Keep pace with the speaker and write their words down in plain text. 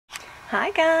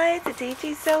Hi guys, it's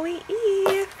AG Zoe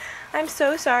Eve. I'm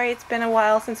so sorry it's been a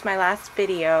while since my last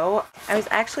video. I was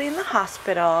actually in the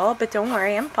hospital, but don't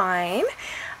worry, I'm fine.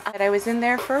 I was in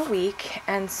there for a week,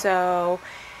 and so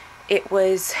it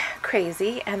was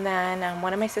crazy. And then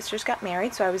one of my sisters got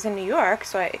married, so I was in New York.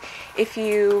 So if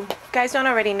you guys don't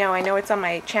already know, I know it's on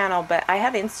my channel, but I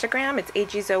have Instagram. It's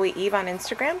AG Zoe Eve on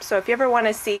Instagram. So if you ever want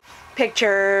to see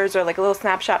pictures or like a little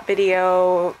snapshot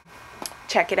video,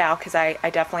 check it out, because I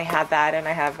definitely have that, and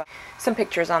I have some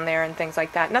pictures on there and things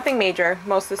like that. Nothing major.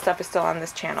 Most of the stuff is still on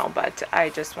this channel, but I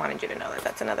just wanted you to know that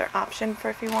that's another option for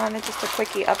if you wanted just a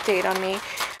quickie update on me.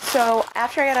 So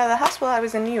after I got out of the hospital, I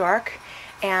was in New York,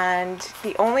 and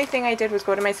the only thing I did was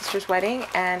go to my sister's wedding,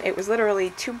 and it was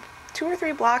literally two or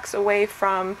three blocks away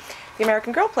from the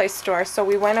American Girl Place store. So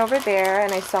we went over there,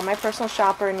 and I saw my personal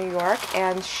shopper in New York,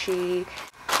 and she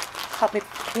helped me,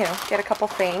 get a couple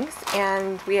things,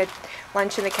 and we had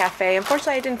lunch in the cafe.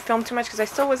 Unfortunately, I didn't film too much because I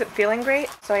still wasn't feeling great,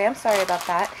 so I am sorry about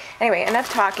that. Anyway,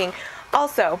 enough talking.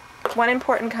 Also, one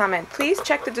important comment. Please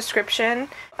check the description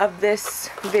of this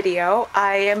video.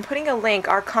 I am putting a link,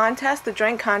 our contest, the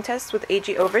joint contest with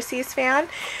AG Overseas Fan.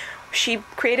 She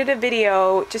created a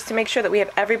video just to make sure that we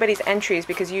have everybody's entries,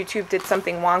 because YouTube did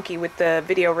something wonky with the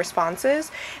video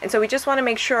responses. And so we just want to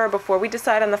make sure before we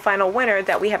decide on the final winner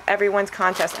that we have everyone's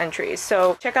contest entries.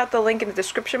 So check out the link in the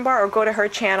description bar, or go to her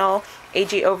channel,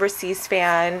 AG Overseas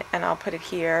Fan, and I'll put it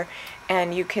here.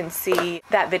 And you can see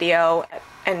that video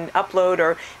and upload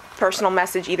or personal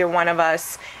message either one of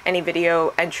us any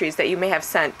video entries that you may have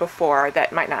sent before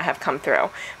that might not have come through.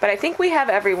 But I think we have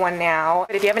everyone now.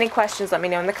 But if you have any questions, let me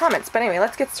know in the comments. But anyway,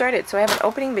 let's get started. So I have an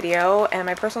opening video, and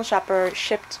my personal shopper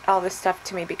shipped all this stuff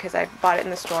to me because I bought it in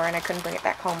the store and I couldn't bring it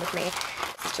back home with me.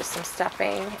 It's just some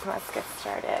stuffing. Let's get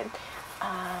started.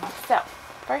 So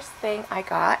first thing I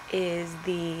got is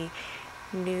the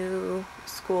new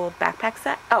school backpack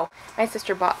set. Oh, my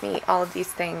sister bought me all of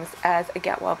these things as a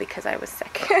get well because I was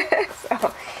sick.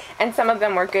 And some of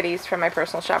them were goodies from my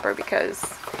personal shopper because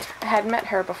I had met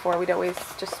her before. We'd always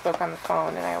just spoke on the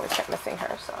phone, and I always kept missing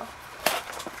her. So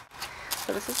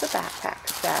this is the backpack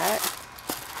set.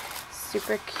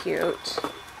 Super cute.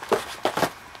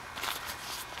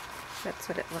 That's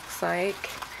what it looks like,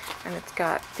 and it's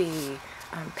got the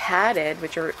padded,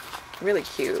 which are really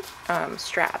cute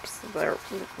straps,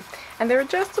 and they're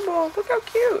adjustable. Look how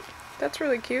cute. That's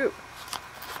really cute.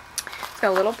 It's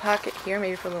got a little pocket here,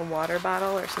 maybe for a little water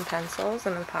bottle or some pencils,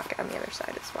 and a pocket on the other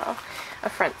side as well. A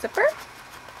front zipper,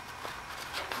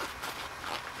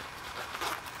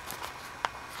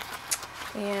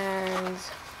 and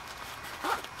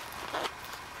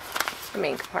the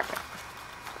main compartment.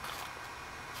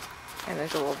 And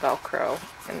there's a little Velcro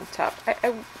in the top.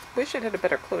 I wish it had a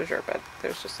better closure, but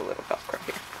there's just a little Velcro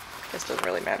here. This doesn't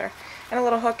really matter. And a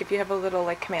little hook. If you have a little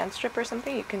like command strip or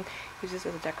something, you can use this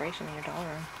as a decoration in your doll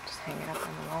room. Just hang it up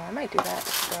on the wall. I might do that.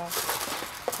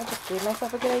 So I just gave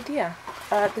myself a good idea.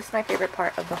 This is my favorite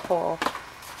part of the whole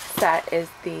set, is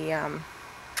the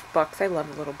books. I love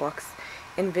the little books.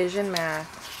 Envision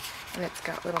Math, and it's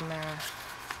got little math.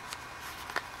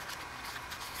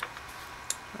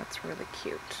 That's really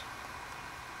cute.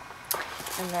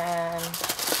 And then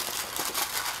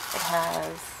it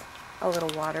has a little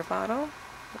water bottle,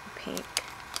 pink.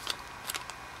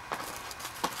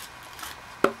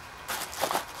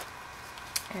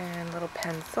 And little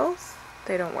pencils.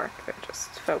 They don't work, they're just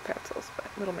faux pencils, but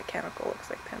little mechanical, looks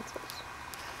like pencils.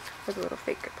 With a little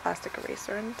fake plastic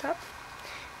eraser on the top.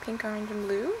 Pink, orange, and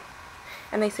blue.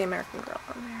 And they say American Girl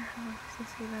on there. I don't know if you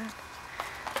can see that.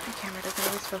 My camera doesn't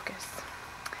always focus.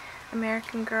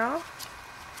 American Girl.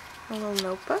 A little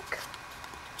notebook.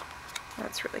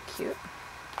 That's really cute.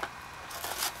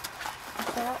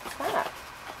 So that's that.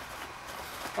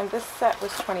 And this set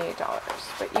was $28.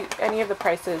 But any of the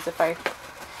prices, if I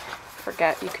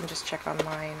forget, you can just check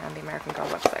online on the American Girl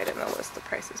website and they'll list the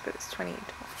prices, but it's $28.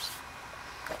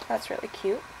 That's really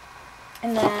cute.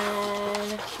 And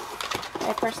then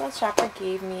my personal shopper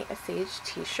gave me a Sage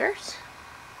t-shirt,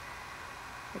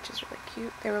 which is really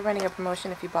cute. They were running a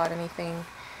promotion if you bought anything,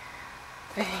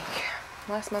 I think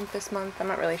last month, this month, I'm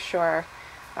not really sure.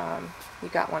 You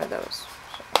got one of those.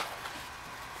 So,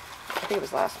 I think it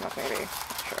was last month, maybe,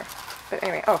 not sure. But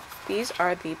anyway, oh, these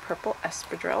are the purple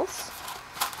espadrilles.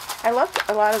 I loved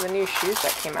a lot of the new shoes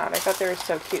that came out. I thought they were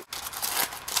so cute.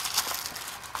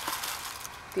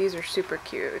 These are super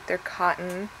cute. They're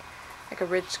cotton, like a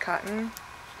ridged cotton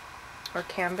or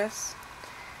canvas.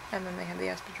 And then they have the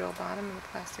espadrille bottom and the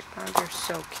plastic bottom. They're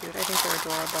so cute. I think they're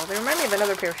adorable. They remind me of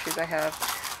another pair of shoes I have,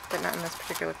 but not in this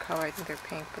particular color. I think they're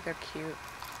pink, but they're cute.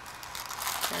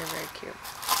 Very, very cute.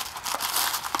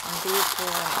 And these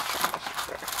were, I'm not sure how much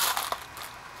these were.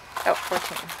 Oh,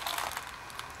 14.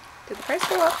 Did the price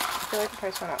go up? I feel like the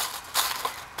price went up.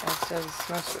 As does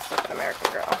most of the stuff at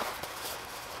American Girl.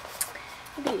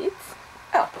 Beads.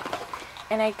 Oh,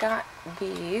 and I got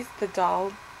these, the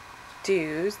doll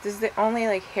doos. This is the only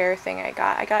like hair thing I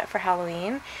got. I got it for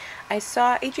Halloween. I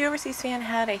saw AG Overseas Fan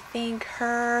had, I think,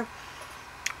 her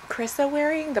Krissa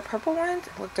wearing the purple ones.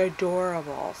 It looked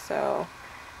adorable. So,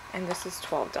 and this is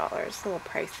 $12. A little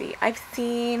pricey. I've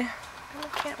seen, I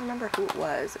can't remember who it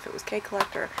was. If it was K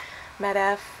Collect or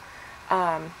MedF,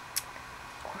 or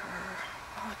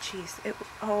oh geez,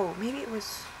 maybe it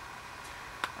was.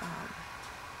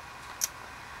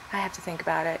 I have to think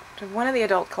about it. One of the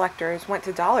adult collectors went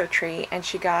to Dollar Tree and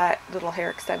she got little hair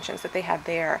extensions that they had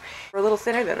there. They're a little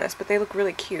thinner than this, but they look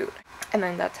really cute. And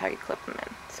then that's how you clip them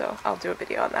in. So I'll do a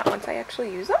video on that once I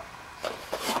actually use them.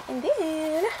 And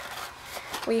then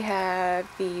we have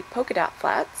the polka dot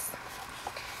flats.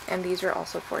 And these are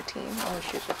also 14. All the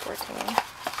shoes are 14.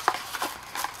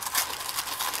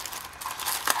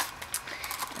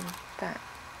 And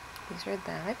these are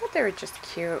them. I thought they were just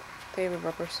cute. They have a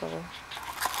rubber sole.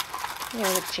 You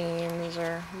know, the jeans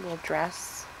or a little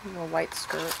dress, a little white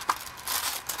skirt,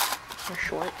 or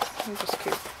shorts. They're just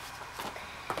cute.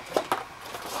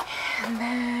 And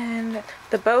then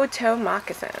the bow toe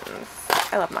moccasins.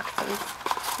 I love moccasins.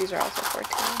 These are also 14.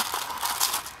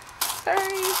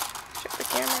 Sorry, show the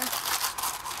camera.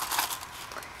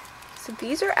 So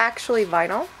these are actually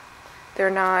vinyl. They're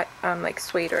not like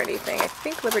suede or anything. I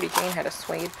think Liberty Jane had a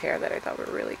suede pair that I thought were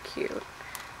really cute.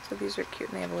 So these are cute,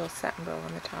 and they have a little satin bow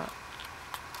on the top.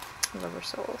 Rubber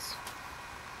soles.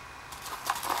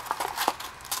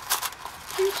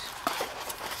 Cute.